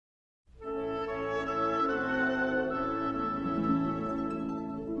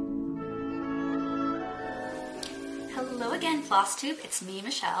again, Flosstube. It's me,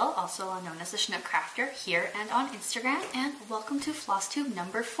 Michelle, also known as the Chinook Crafter, here and on Instagram, and welcome to Flosstube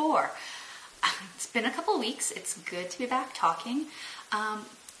number 4. It's been a couple weeks. It's good to be back talking.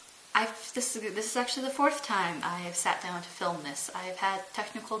 This is actually the 4th time I have sat down to film this. I've had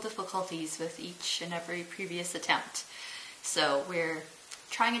technical difficulties with each and every previous attempt. So we're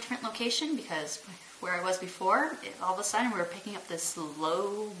trying a different location because where I was before, all of a sudden we were picking up this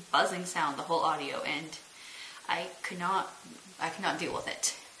low buzzing sound, the whole audio, and I could not deal with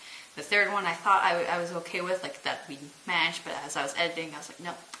it. The 3rd one I thought I was okay with, like that we managed, but as I was editing I was like,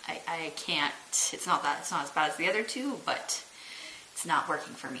 no, I can't. It's not as bad as the other 2, but it's not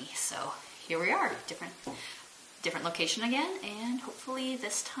working for me. So here we are, different location again, and hopefully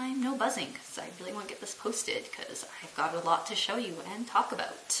this time no buzzing, because I really want to get this posted because I've got a lot to show you and talk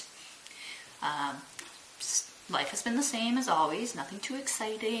about. Life has been the same as always, nothing too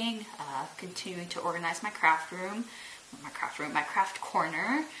exciting. Continuing to organize my craft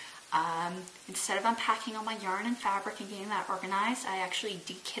corner. Instead of unpacking all my yarn and fabric and getting that organized, I actually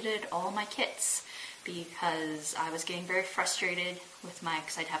de-kitted all my kits because I was getting very frustrated with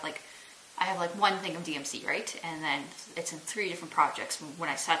because I have like one thing of DMC, right? And then it's in 3 different projects. When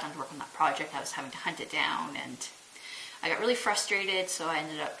I sat down to work on that project, I was having to hunt it down, and I got really frustrated, so I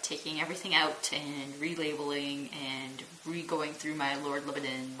ended up taking everything out and relabeling and re-going through my Lord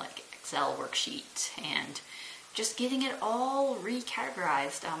Lebanon Excel worksheet and just getting it all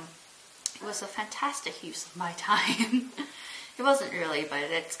recategorized. It was a fantastic use of my time. It wasn't really, but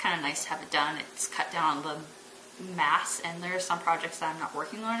it's kind of nice to have it done. It's cut down on the mass, and there are some projects that I'm not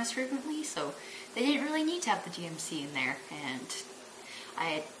working on as frequently, so they didn't really need to have the DMC in there, and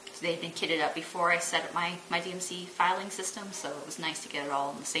they'd been kitted up before I set up my DMC filing system, so it was nice to get it all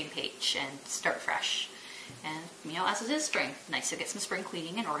on the same page and start fresh. And, as it is spring, nice to get some spring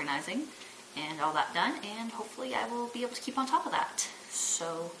cleaning and organizing and all that done, and hopefully I will be able to keep on top of that.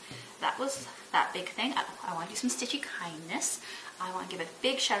 So that was that big thing. I want to do some stitchy kindness. I want to give a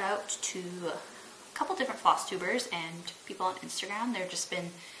big shout out to a couple different floss tubers and people on Instagram. They've just been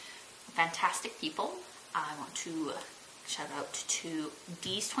fantastic people. I want to shout out to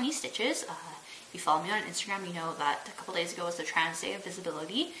D's 20 Stitches. If you follow me on Instagram, you know that a couple days ago was the Trans Day of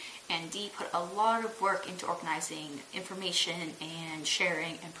Visibility, and Dee put a lot of work into organizing information and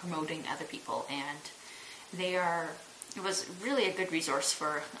sharing and promoting other people, and it was really a good resource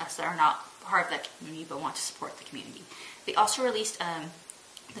for us that are not part of that community but want to support the community. They also released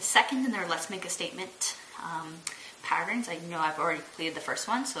the 2nd in their Let's Make a Statement patterns. I know I've already completed the 1st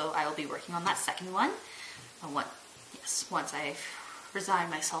one, so I will be working on that 2nd one. Once I've resigned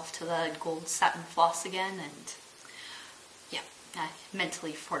myself to the gold satin floss again, and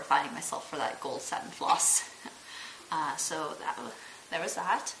mentally fortifying myself for that gold satin floss. So there was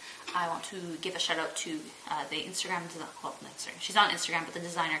that. I want to give a shout out to the Instagram, she's on Instagram, but the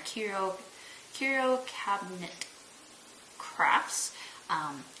designer Curio Cabinet Crafts.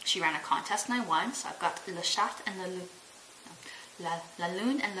 She ran a contest and I won, so I've got Le Chat and La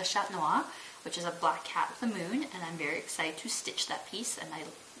Lune and Le Chat Noir, which is a black cat with a moon, and I'm very excited to stitch that piece, and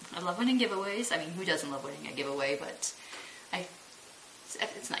I love winning giveaways. I mean, who doesn't love winning a giveaway, but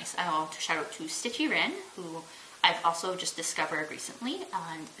it's nice. I want to shout out to Stitchy Ren, who I've also just discovered recently,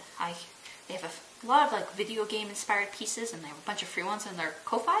 and they have a lot of video game inspired pieces, and they have a bunch of free ones in their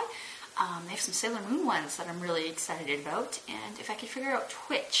Ko-Fi. They have some Sailor Moon ones that I'm really excited about, and if I could figure out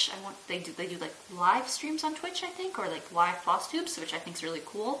Twitch, they do live streams on Twitch, I think, or live Flosstubes, which I think is really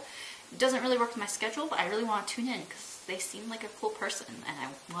cool. It doesn't really work with my schedule, but I really want to tune in because they seem like a cool person, and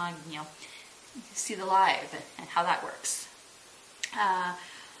I want to, see the live and how that works.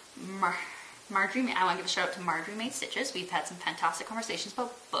 Marjorie, I want to give a shout out to Marjorie Made Stitches. We've had some fantastic conversations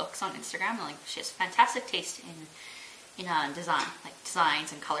about books on Instagram, and she has fantastic taste in design,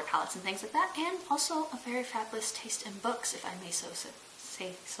 designs and color palettes and things like that, and also a very fabulous taste in books, if I may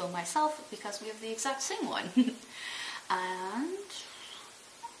say so myself, because we have the exact same one. And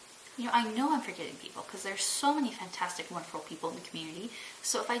I know I'm forgetting people because there's so many fantastic, wonderful people in the community.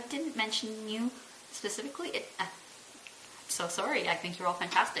 So if I didn't mention you specifically, I'm so sorry. I think you're all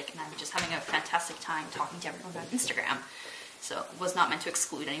fantastic, and I'm just having a fantastic time talking to everyone on Instagram. So it was not meant to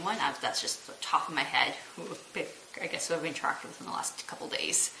exclude anyone. That's just the top of my head, who I've interacted with in the last couple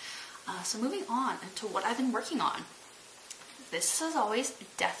days. So moving on to what I've been working on. This is, as always,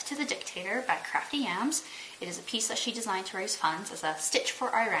 Death to the Dictator by Crafty Yams. It is a piece that she designed to raise funds as a stitch for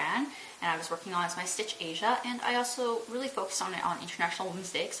Iran, and I was working on as my Stitch Asia, and I also really focused on it on International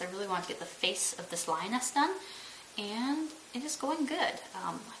Women's Day because I really wanted to get the face of this lioness done, and it is going good.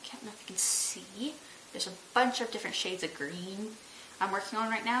 I can't know if you can see. There's a bunch of different shades of green I'm working on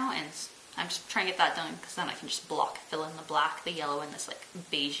right now, and I'm just trying to get that done because then I can just fill in the black, the yellow, and this like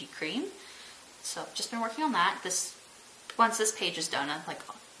beigey cream. So I've just been working on that. Once this page is done, like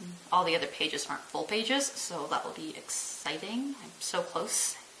all the other pages aren't full pages, so that will be exciting. I'm so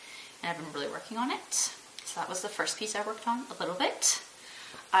close, and I've been really working on it. So that was the first piece I worked on a little bit.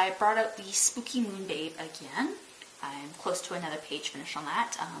 I brought out the Spooky Moon Babe again. I'm close to another page finish on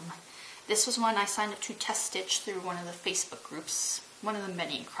that. This was one I signed up to test stitch through one of the Facebook groups, one of the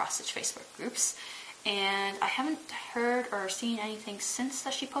many cross-stitch Facebook groups, and I haven't heard or seen anything since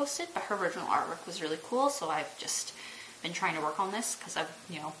that she posted, but her original artwork was really cool, so I've just been trying to work on this because I'm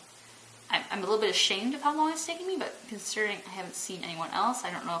a little bit ashamed of how long it's taken me, but considering I haven't seen anyone else,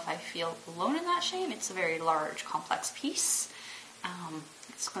 I don't know if I feel alone in that shame. It's a very large, complex piece.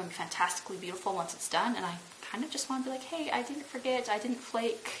 It's going to be fantastically beautiful once it's done, and I kind of just want to be like, hey, I didn't forget, I didn't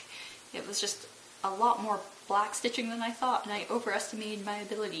flake. It was just a lot more black stitching than I thought, and I overestimated my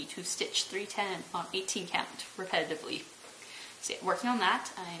ability to stitch 310 on 18 count repetitively. So yeah, working on that,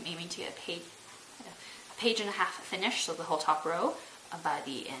 I'm aiming to get a page and a half finished, so the whole top row, by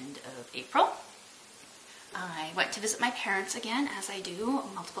the end of April. I went to visit my parents again, as I do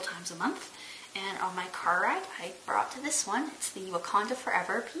multiple times a month, and on my car ride I brought this one. It's the Wakanda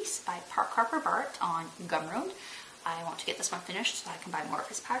Forever piece by Harper Bart on Gumroad. I want to get this one finished so I can buy more of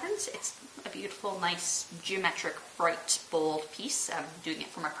his patterns. It's a beautiful, nice, geometric, bright, bold piece. I'm doing it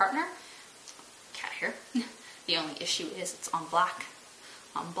for my partner. Cat here. The only issue is it's on black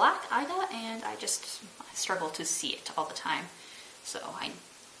Ida, and I struggle to see it all the time. So I've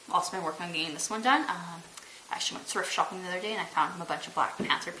also been working on getting this one done. I actually went thrift shopping the other day and I found him a bunch of Black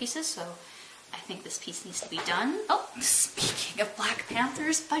Panther pieces, so I think this piece needs to be done. Oh, speaking of Black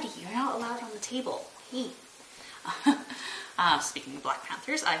Panthers, buddy, you're not allowed on the table. Hey. Speaking of Black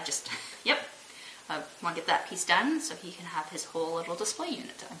Panthers, I want to get that piece done so he can have his whole little display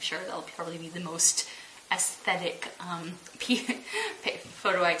unit. I'm sure that'll probably be the most aesthetic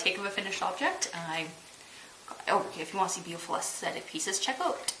photo I take of a finished object. If you want to see beautiful aesthetic pieces, check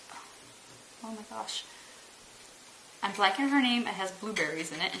out, oh my gosh, I'm blanking her name. It has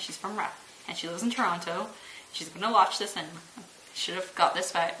blueberries in it, and she's from and she lives in Toronto. She's gonna watch this, and I should have got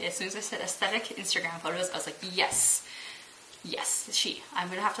this, but as soon as I said aesthetic Instagram photos, I was like, yes, I'm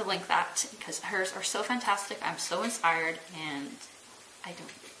gonna have to link that because hers are so fantastic. I'm so inspired, and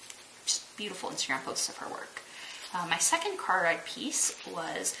just beautiful Instagram posts of her work. My second car ride piece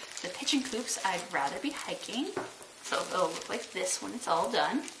was the Pigeon Coops I'd Rather Be Hiking. So it'll look like this when it's all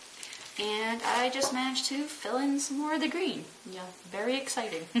done. And I just managed to fill in some more of the green. Yeah, very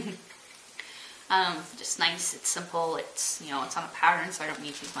exciting. Just nice, it's simple, it's on a pattern, so I don't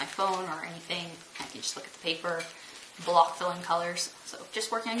need to use my phone or anything. I can just look at the paper, block fill in colors. So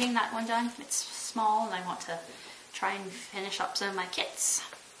just working on getting that one done. It's small and I want to try and finish up some of my kits.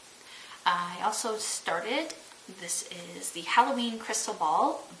 I also started, this is the Halloween Crystal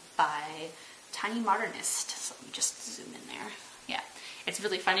Ball by Tiny Modernist. So let me just zoom in there. Yeah, it's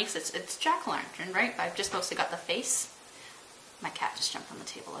really funny because it's jack-o'-lantern, right? But I've just mostly got the face. My cat just jumped on the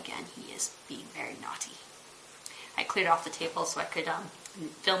table again. He is being very naughty. I cleared off the table so I could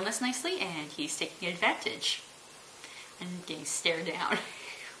film this nicely, and he's taking advantage and getting stared down.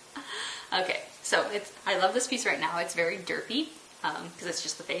 Okay, so I love this piece right now. It's very derpy because it's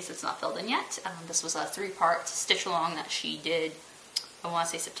just the face. It's not filled in yet. This was a 3-part stitch along that she did, I want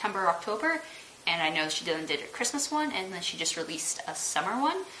to say September, October, and I know she did a Christmas one, and then she just released a summer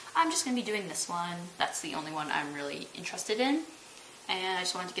one. I'm just going to be doing this one. That's the only one I'm really interested in, and I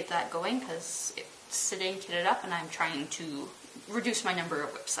just wanted to get that going because it's sitting kitted up, and I'm trying to reduce my number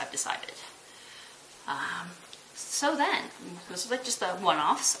of whips, I've decided. So then, this was like just the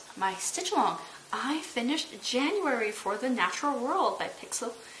one-offs. My stitch along, I finished January for the Natural World by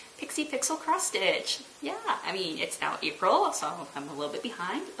Pixie Pixel Cross Stitch. Yeah, I mean, it's now April, so I'm a little bit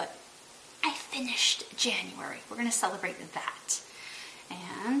behind, but I finished January. We're going to celebrate that.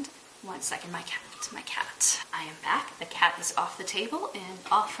 And one second, my cat. I am back. The cat is off the table and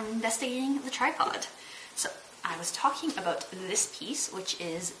off from investigating the tripod. So I was talking about this piece, which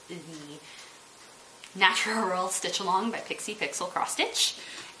is the Natural World Stitch Along by Pixie Pixel Cross Stitch.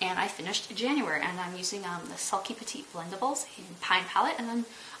 And I finished January, and I'm using the Sulky Petite Blendables in Pine Palette, and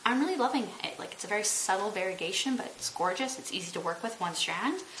I'm really loving it. Like, it's a very subtle variegation, but it's gorgeous. It's easy to work with, one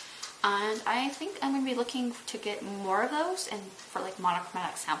strand. And I think I'm going to be looking to get more of those and for like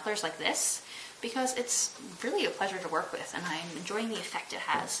monochromatic samplers like this, because it's really a pleasure to work with and I'm enjoying the effect it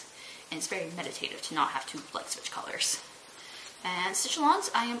has, and it's very meditative to not have to light switch colors. And stitch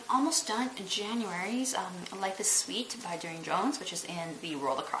alongs, I am almost done in January's Life is Sweet by Durene Jones, which is in the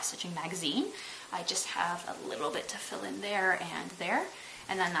World of Cross Stitching magazine. I just have a little bit to fill in there and there.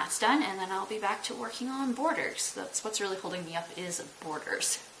 And then that's done, and then I'll be back to working on borders. That's what's really holding me up, is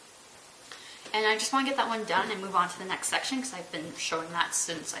borders. And I just want to get that one done and move on to the next section, because I've been showing that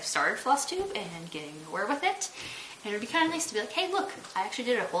since I started Flosstube and getting nowhere with it. And it would be kind of nice to be like, hey look, I actually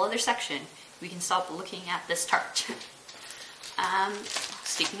did a whole other section. We can stop looking at this tart.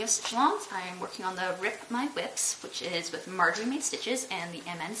 Speaking of stitch-alongs, I'm working on the Rip My Whips, which is with Marjorie Made Stitches and the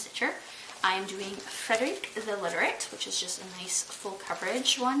MN Stitcher. I am doing Frederick the Literate, which is just a nice full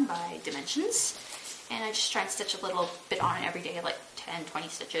coverage one by Dimensions. And I just try and stitch a little bit on it every day, like 10, 20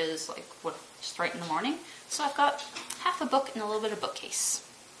 stitches, like just right in the morning. So I've got half a book and a little bit of bookcase.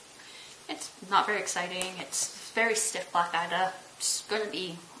 It's not very exciting. It's very stiff black Ida. It's going to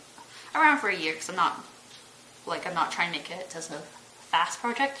be around for a year, because I'm not trying to make it as a fast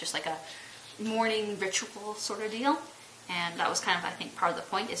project, just like a morning ritual sort of deal. And that was kind of, I think, part of the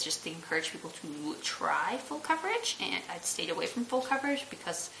point, is just to encourage people to try full coverage. And I'd stayed away from full coverage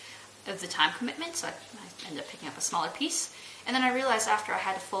because of the time commitment, so I ended up picking up a smaller piece. And then I realized after I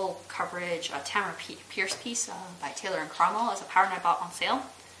had a full coverage Tamara Pierce piece by Taylor and Cromwell as a pattern I bought on sale.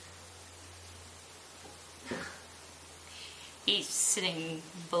 He's sitting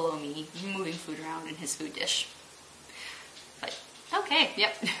below me, moving food around in his food dish. But, okay,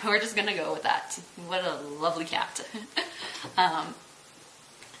 yep, we're just gonna go with that. What a lovely cat.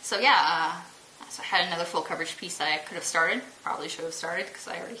 So yeah, so I had another full coverage piece that I could have started. Probably should have started, because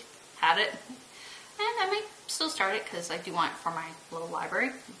I already had it. And I might still start it, because I do want it for my little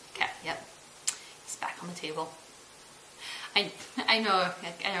library. Okay, yep, he's back on the table. I know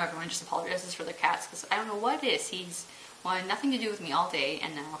everyone just apologizes for their cats, because I don't know what it is. He's wanted nothing to do with me all day,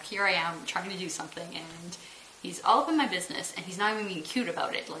 and now here I am trying to do something, and he's all up in my business, and he's not even being cute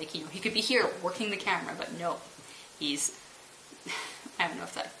about it. Like, you know, he could be here working the camera, but no, he's, I don't know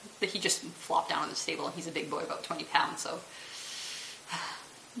if that, but he just flopped down on the table, and he's a big boy, about 20 pounds, so.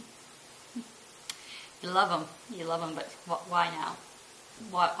 You love him, but why now?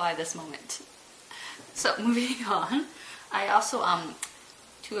 Why this moment? So, moving on, I also,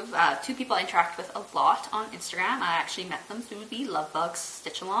 two people I interact with a lot on Instagram. I actually met them through the Love Bugs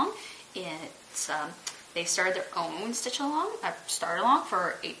Stitch Along. It's they started their own stitch along,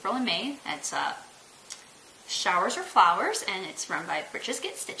 for April and May. It's Showers or Flowers, and it's run by Britches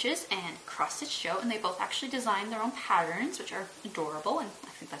Get Stitches and Cross Stitch Joe, and they both actually designed their own patterns, which are adorable, and I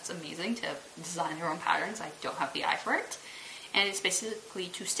think that's amazing to design their own patterns. I don't have the eye for it. And it's basically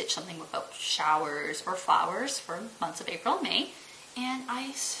to stitch something about showers or flowers for months of April and May. And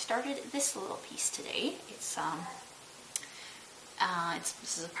I started this little piece today. It's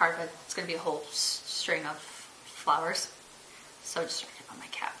this is a part of it. It's going to be a whole string of flowers. So just started on my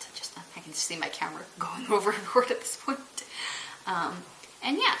cat. I can see my camera going overboard at this point.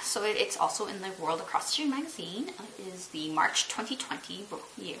 And yeah, so it's also in the World of Crossstitching magazine. It is the March 2020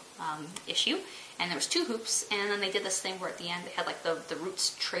 issue, and there was 2 hoops, and then they did this thing where at the end they had like the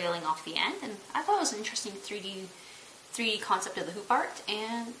roots trailing off the end, and I thought it was an interesting 3D concept of the hoop art,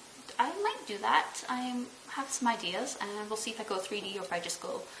 and I might do that. I have some ideas, and we'll see if I go 3D or if I just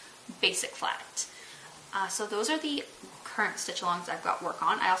go basic flat. So those are the current stitch-alongs I've got work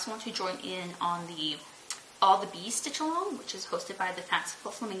on. I also want to join in on the All the Bees stitch-along, which is hosted by the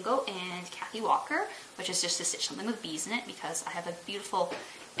Fanciful Flamingo and Kathy Walker, which is just to stitch something with bees in it, because I have a beautiful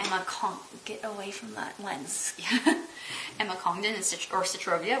get away from that lens. Emma Congdon and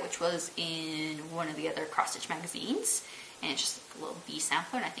Stitchrovia, which was in one of the other cross-stitch magazines, and it's just a little bee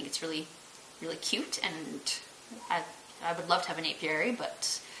sampler, and I think it's really, really cute, and I would love to have an apiary,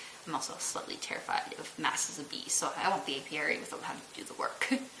 but I'm also slightly terrified of masses of bees, so I want the apiary without having to do the work.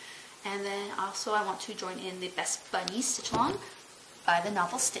 And then also I want to join in the Best Bunnies Stitch Along by the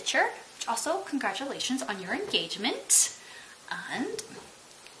Novel Stitcher, which also, congratulations on your engagement, and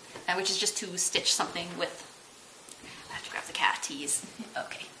which is just to stitch something with, I have to grab the cat tease,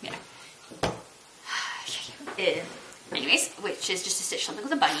 okay, yeah. Anyways, which is just to stitch something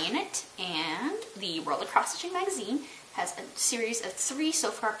with a bunny in it, and the World of Cross Stitching magazine has a series of 3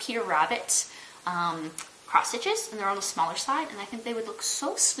 so far Peter Rabbit cross stitches, and they're on the smaller side, and I think they would look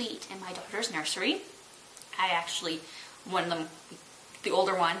so sweet in my daughter's nursery. I actually, one of them, the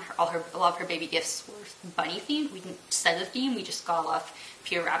older one, a lot of her baby gifts were bunny themed. We didn't set a theme, we just got a lot of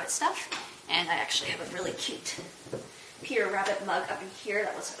Peter Rabbit stuff, and I actually have a really cute Peter Rabbit mug up in here.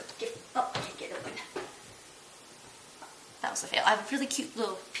 That was a gift. Oh, I can't get it open. That was a fail. I have a really cute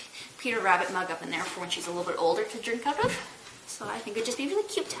little Peter Rabbit mug up in there for when she's a little bit older to drink out of. So I think it'd just be really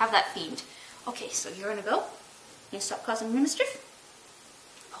cute to have that themed. Okay, so you're gonna go. You stop causing me mischief?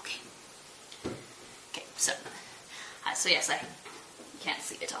 Okay. Okay, so yes, I can't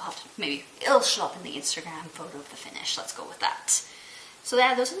see it. Maybe it'll show up in the Instagram photo of the finish. Let's go with that. So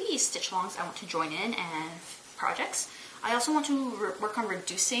yeah, those are the stitch alongs I want to join in and projects. I also want to work on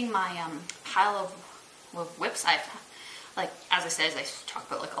reducing my pile of whips. I've, like, as I said, as I talk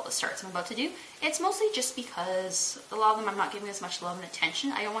about like all the starts I'm about to do, it's mostly just because a lot of them I'm not giving as much love and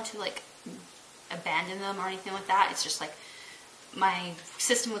attention. I don't want to like abandon them or anything like that. It's just like my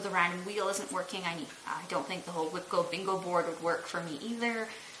system with the random wheel isn't working. I don't think the whole whip go bingo board would work for me either.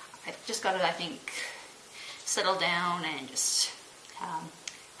 I've just got to, I think, settle down and just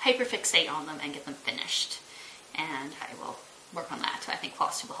hyperfixate on them and get them finished. And I will work on that. I think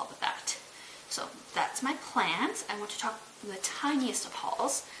Flosstube will help with that. So that's my plans. I want to talk the tiniest of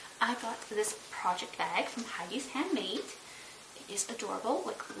hauls. I got this project bag from Heidi's Handmade. It is adorable.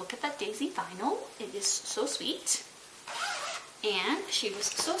 Like, look at that daisy vinyl. It is so sweet. And she was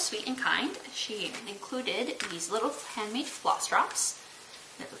so sweet and kind. She included these little handmade floss drops.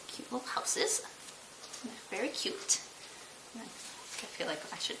 They're cute little houses. They're very cute. I feel like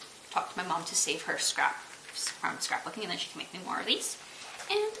I should talk to my mom to save her scrap from scrapbooking, and then she can make me more of these.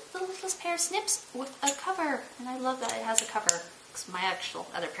 And the littlest pair of snips with a cover. And I love that it has a cover, because my actual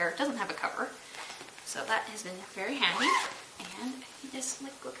other pair doesn't have a cover. So that has been very handy. And just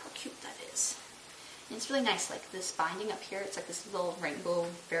like, look how cute that is. And it's really nice, like this binding up here, it's like this little rainbow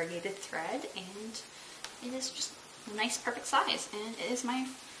variegated thread, and it is just a nice perfect size. And it is my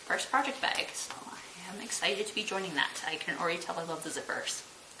first project bag, so I am excited to be joining that. I can already tell I love the zippers.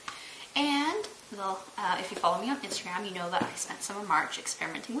 And well, if you follow me on Instagram, you know that I spent summer March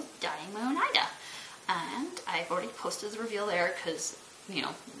experimenting with dyeing my own Ida. And I've already posted the reveal there because, you know,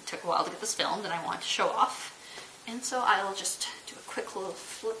 it took a while to get this filmed and I wanted to show off. And so I will just do a quick little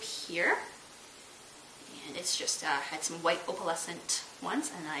flip here. And it's just, had some white opalescent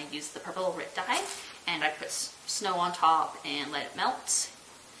ones, and I used the purple Rit dye, and I put snow on top and let it melt.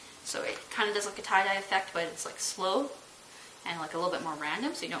 So it kind of does like a tie-dye effect, but it's like slow and like a little bit more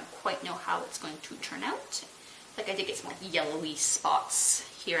random, so you don't quite know how it's going to turn out. Like I did get some like yellowy spots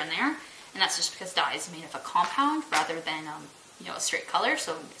here and there, and that's just because dye is made of a compound rather than you know, a straight color,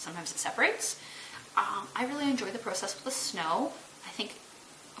 so sometimes it separates. I really enjoy the process with the snow. I think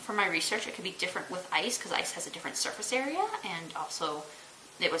for my research it could be different with ice because ice has a different surface area, and also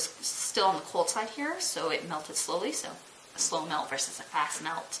it was still on the cold side here, so it melted slowly, so a slow melt versus a fast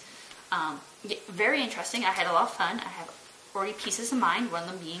melt. Yeah, very interesting. I had a lot of fun. I have already pieces in mind, one of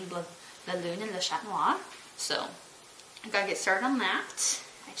them being La Lune and Le Chat Noir. So I gotta get started on that.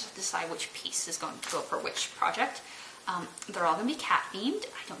 I just have to decide which piece is going to go for which project. They're all gonna be cat themed.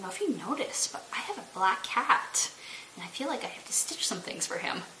 I don't know if you noticed, but I have a black cat, and I feel like I have to stitch some things for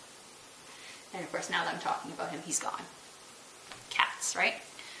him. And of course, now that I'm talking about him, he's gone. Cats, right?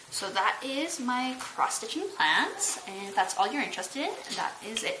 So that is my cross-stitching plans, and if that's all you're interested in, that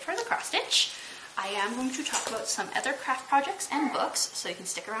is it for the cross-stitch. I am going to talk about some other craft projects and books, so you can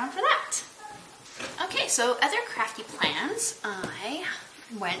stick around for that. Okay, so other crafty plans.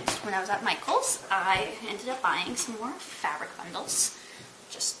 When I was at Michael's, I ended up buying some more fabric bundles,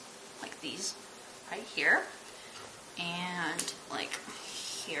 just like these right here, and like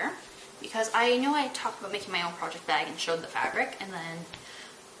here, because I know I talked about making my own project bag and showed the fabric, and then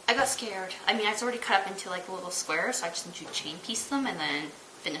I got scared. I mean, it's already cut up into like little squares, so I just need to chain piece them and then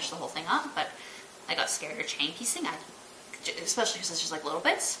finish the whole thing up, but I got scared of chain piecing, especially because it's just like little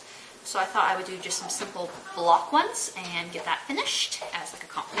bits. So I thought I would do just some simple block ones and get that finished as like a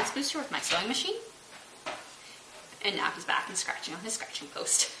confidence booster with my sewing machine. And now he's back and scratching on his scratching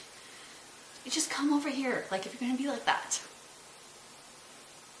post. You just come over here, like if you're going to be like that.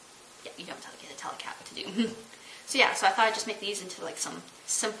 Yeah, you don't tell a cat what to do. So yeah, so I thought I'd just make these into like some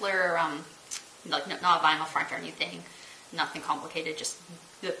simpler, like not a vinyl front or anything, nothing complicated, just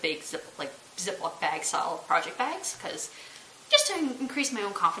the big Ziploc bag style project bags, because just to increase my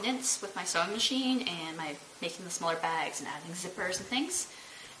own confidence with my sewing machine and my making the smaller bags and adding zippers and things.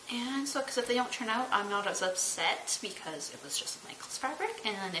 And so, because if they don't turn out, I'm not as upset because it was just Michael's fabric.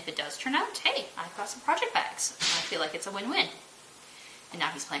 And then if it does turn out, hey, I've got some project bags. And I feel like it's a win-win. And now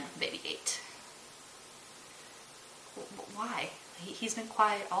he's playing with the baby gate. Why? He's been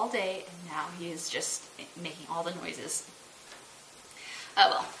quiet all day, and now he is just making all the noises. Oh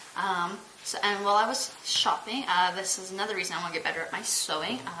well. And while I was shopping, this is another reason I want to get better at my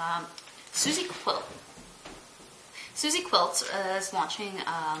sewing. Susie Quilts is launching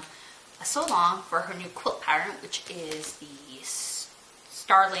a sew-along for her new quilt pattern, which is the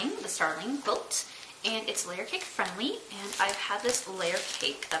Starling quilt, and it's layer cake friendly. And I've had this layer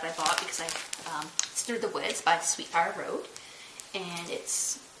cake that I bought because it's Through the Woods by Sweetfire Road, and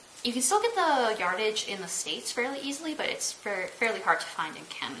it's You can still get the yardage in the States fairly easily, but it's fairly hard to find in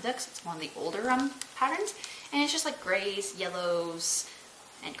Canada because it's one of the older patterns. And it's just like grays, yellows,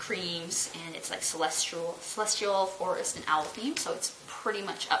 and creams, and it's like celestial, forest, and owl theme, so it's pretty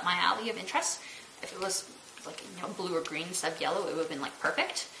much up my alley of interest. If it was like, you know, blue or green instead of yellow, it would have been like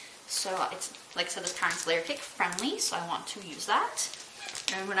perfect. So it's, like I said, this pattern's layer cake friendly, so I want to use that.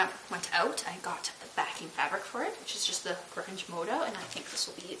 And when I went out, I got the backing fabric for it, which is just the Grunge Moto, and I think this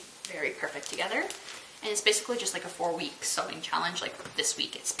will be very perfect together. And it's basically just like a 4-week sewing challenge. Like this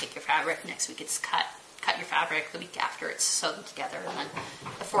week it's pick your fabric, next week it's cut your fabric, the week after it's sew them together, and then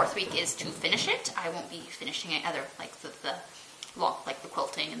the 4th week is to finish it. I won't be finishing it either, like the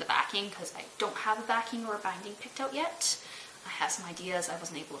quilting and the backing, because I don't have a backing or a binding picked out yet. I have some ideas. I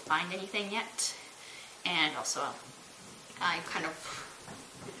wasn't able to find anything yet, and also I kind of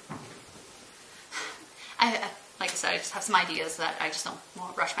like I said, I just have some ideas that I just don't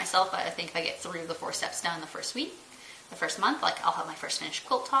want to rush myself. I think if I get 3 of the 4 steps done the first week, the first month, like I'll have my first finished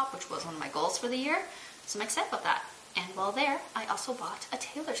quilt top, which was one of my goals for the year. So I'm excited about that. And while there, I also bought a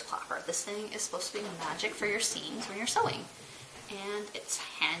tailor's clapper. This thing is supposed to be magic for your seams when you're sewing. And it's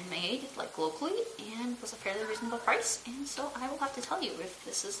handmade, like locally, and was a fairly reasonable price. And so I will have to tell you if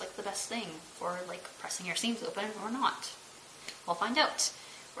this is like the best thing for like pressing your seams open or not. We'll find out.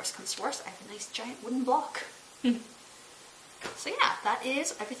 Worst comes to worst, I have a nice giant wooden block. So yeah, that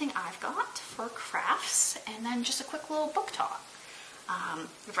is everything I've got for crafts, and then just a quick little book talk.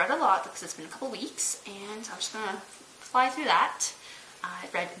 I've read a lot because it's been a couple weeks, and I'm just going to fly through that. I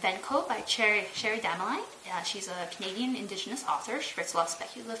read Venko by Cherry Dameline. She's a Canadian Indigenous author. She writes a lot of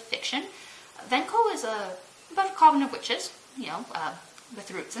speculative fiction. Venko is about a coven of witches, you know,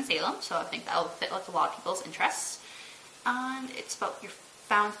 with roots in Salem, so I think that will fit with a lot of people's interests. And it's about your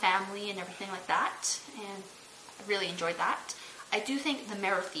found family and everything like that, and I really enjoyed that. I do think The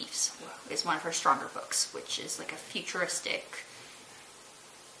Mirror Thieves is one of her stronger books, which is like a futuristic,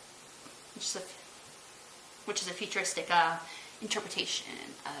 interpretation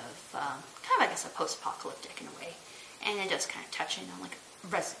of kind of, I guess, a post-apocalyptic in a way, and it does kind of touch in on like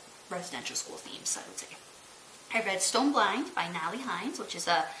residential school themes, I would say. I read Stone Blind by Natalie Hines, which is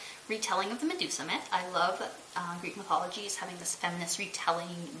a retelling of the Medusa myth. I love that Greek mythology is having this feminist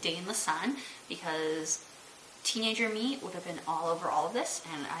retelling Day in the Sun, because teenager me would have been all over all of this,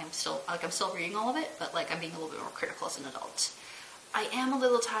 and I'm still reading all of it, but like I'm being a little bit more critical as an adult. I am a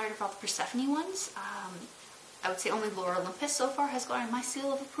little tired of all the Persephone ones. I would say only Lore Olympus so far has gotten my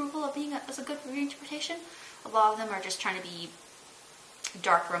seal of approval of being as a good reinterpretation. A lot of them are just trying to be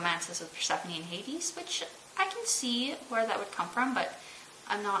dark romances of Persephone and Hades, which I can see where that would come from, but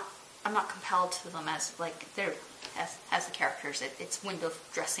I'm not compelled to them as like they're as the characters. It's window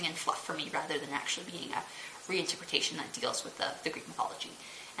dressing and fluff for me rather than actually being a reinterpretation that deals with the Greek mythology.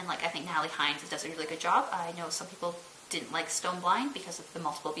 And like I think Natalie Hines does a really good job. I know some people didn't like Stone Blind because of the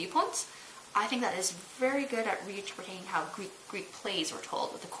multiple viewpoints. I think that is very good at reinterpreting how Greek plays were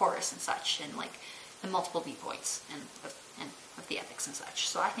told with the chorus and such, and like the multiple viewpoints and of the epics and such.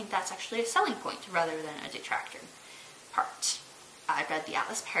 So I think that's actually a selling point rather than a detractor part. I read The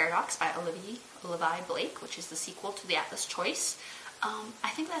Atlas Paradox by Olivia Blake, which is the sequel to The Atlas Choice. I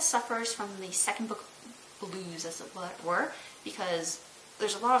think that suffers from the second book blues, as it were, because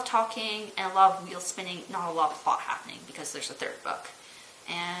there's a lot of talking and a lot of wheel spinning, not a lot of plot happening, because there's a third book.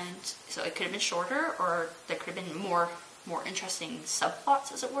 And so it could have been shorter, or there could have been more interesting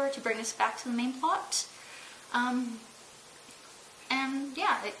subplots, as it were, to bring us back to the main plot. And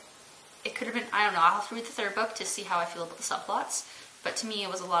yeah, it could have been, I don't know, I'll have to read the third book to see how I feel about the subplots, but to me it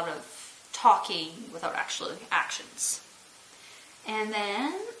was a lot of talking without actual actions. And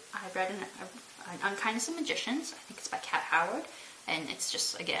then I read an Unkindness of Magicians. I think it's by Kat Howard, and it's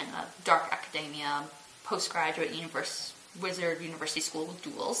just, again, a dark academia, postgraduate wizard university school with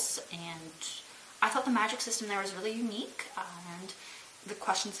duels, and I thought the magic system there was really unique, and the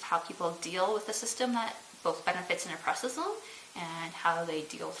questions of how people deal with the system that both benefits and oppresses them, and how they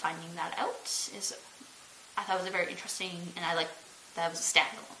deal with finding that out I thought was a very interesting, and I like that it was a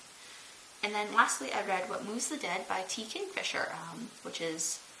standalone. And then lastly, I read What Moves the Dead by T. Kingfisher, which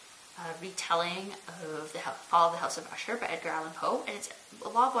is a retelling of The Fall of the House of Usher by Edgar Allan Poe, and it's a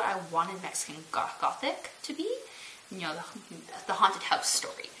lot of what I wanted Mexican Gothic to be, you know, the haunted house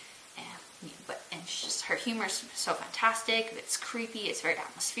story. And it's just, her humor is so fantastic, it's creepy, it's very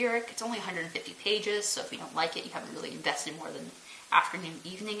atmospheric, it's only 150 pages, so if you don't like it, you haven't really invested more than afternoon,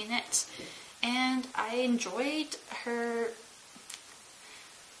 evening in it. And I enjoyed her,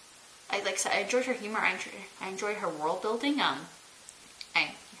 I enjoyed her humor, I enjoyed her world building. Like I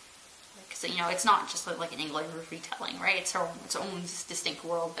So, you know, it's not just like an England retelling, right? It's its own distinct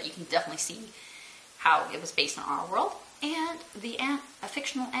world, but you can definitely see how it was based on our world. And the aunt, a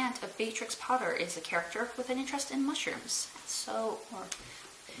fictional aunt of Beatrix Potter, is a character with an interest in mushrooms. So,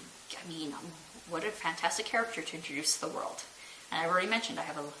 I mean, what a fantastic character to introduce to the world. And I've already mentioned I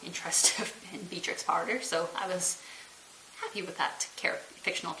have an interest in Beatrix Potter, so I was happy with that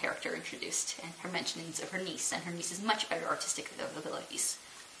fictional character introduced, and her mentionings of her niece, and her niece's much better artistic abilities.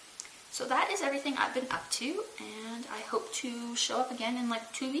 So that is everything I've been up to, and I hope to show up again in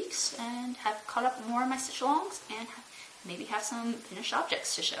like 2 weeks and have caught up more of my stitch-alongs and maybe have some finished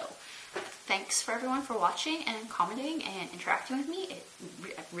objects to show. Thanks for everyone for watching and commenting and interacting with me.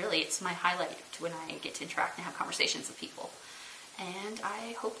 It's my highlight when I get to interact and have conversations with people. And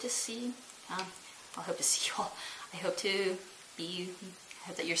I hope to see, I hope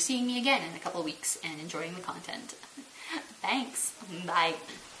that you're seeing me again in a couple of weeks and enjoying the content. Thanks. Bye.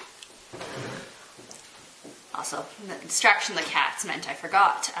 Also, the distraction of the cats meant I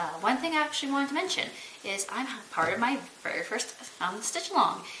forgot. One thing I actually wanted to mention is I'm part of my very first stitch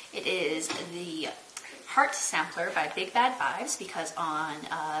along. It is the Heart Sampler by Big Bad Vibes, because on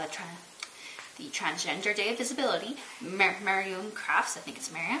the Transgender Day of Visibility, Mariam Crafts, I think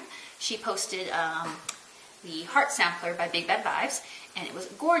it's Mariam, she posted the Heart Sampler by Big Bad Vibes, and it was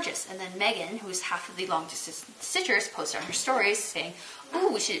gorgeous. And then Megan, who's half of the Long Distance Stitchers, posted on her stories saying,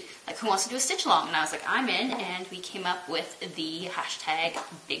 "Ooh, we should, like, who wants to do a stitch along?" And I was like, I'm in, and we came up with the hashtag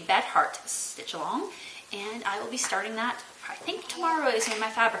Big Bad Heart Stitch Along, and I will be starting that, I think tomorrow is when my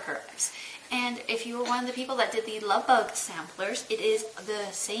fabric arrives. And if you were one of the people that did the Love Bug samplers, it is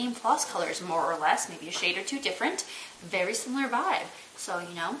the same floss colors, more or less, maybe a shade or two different, very similar vibe. So,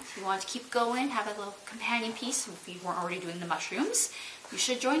 you know, if you want to keep going, have a little companion piece, if you weren't already doing the mushrooms, you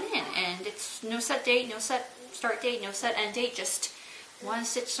should join in. And it's no set date, no set start date, no set end date, just want to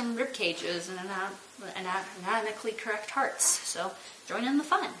stitch some rib cages and anatomically correct hearts. So join in the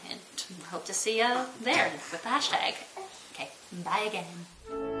fun, and hope to see you there with the hashtag. Okay, bye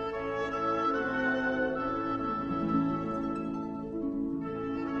again.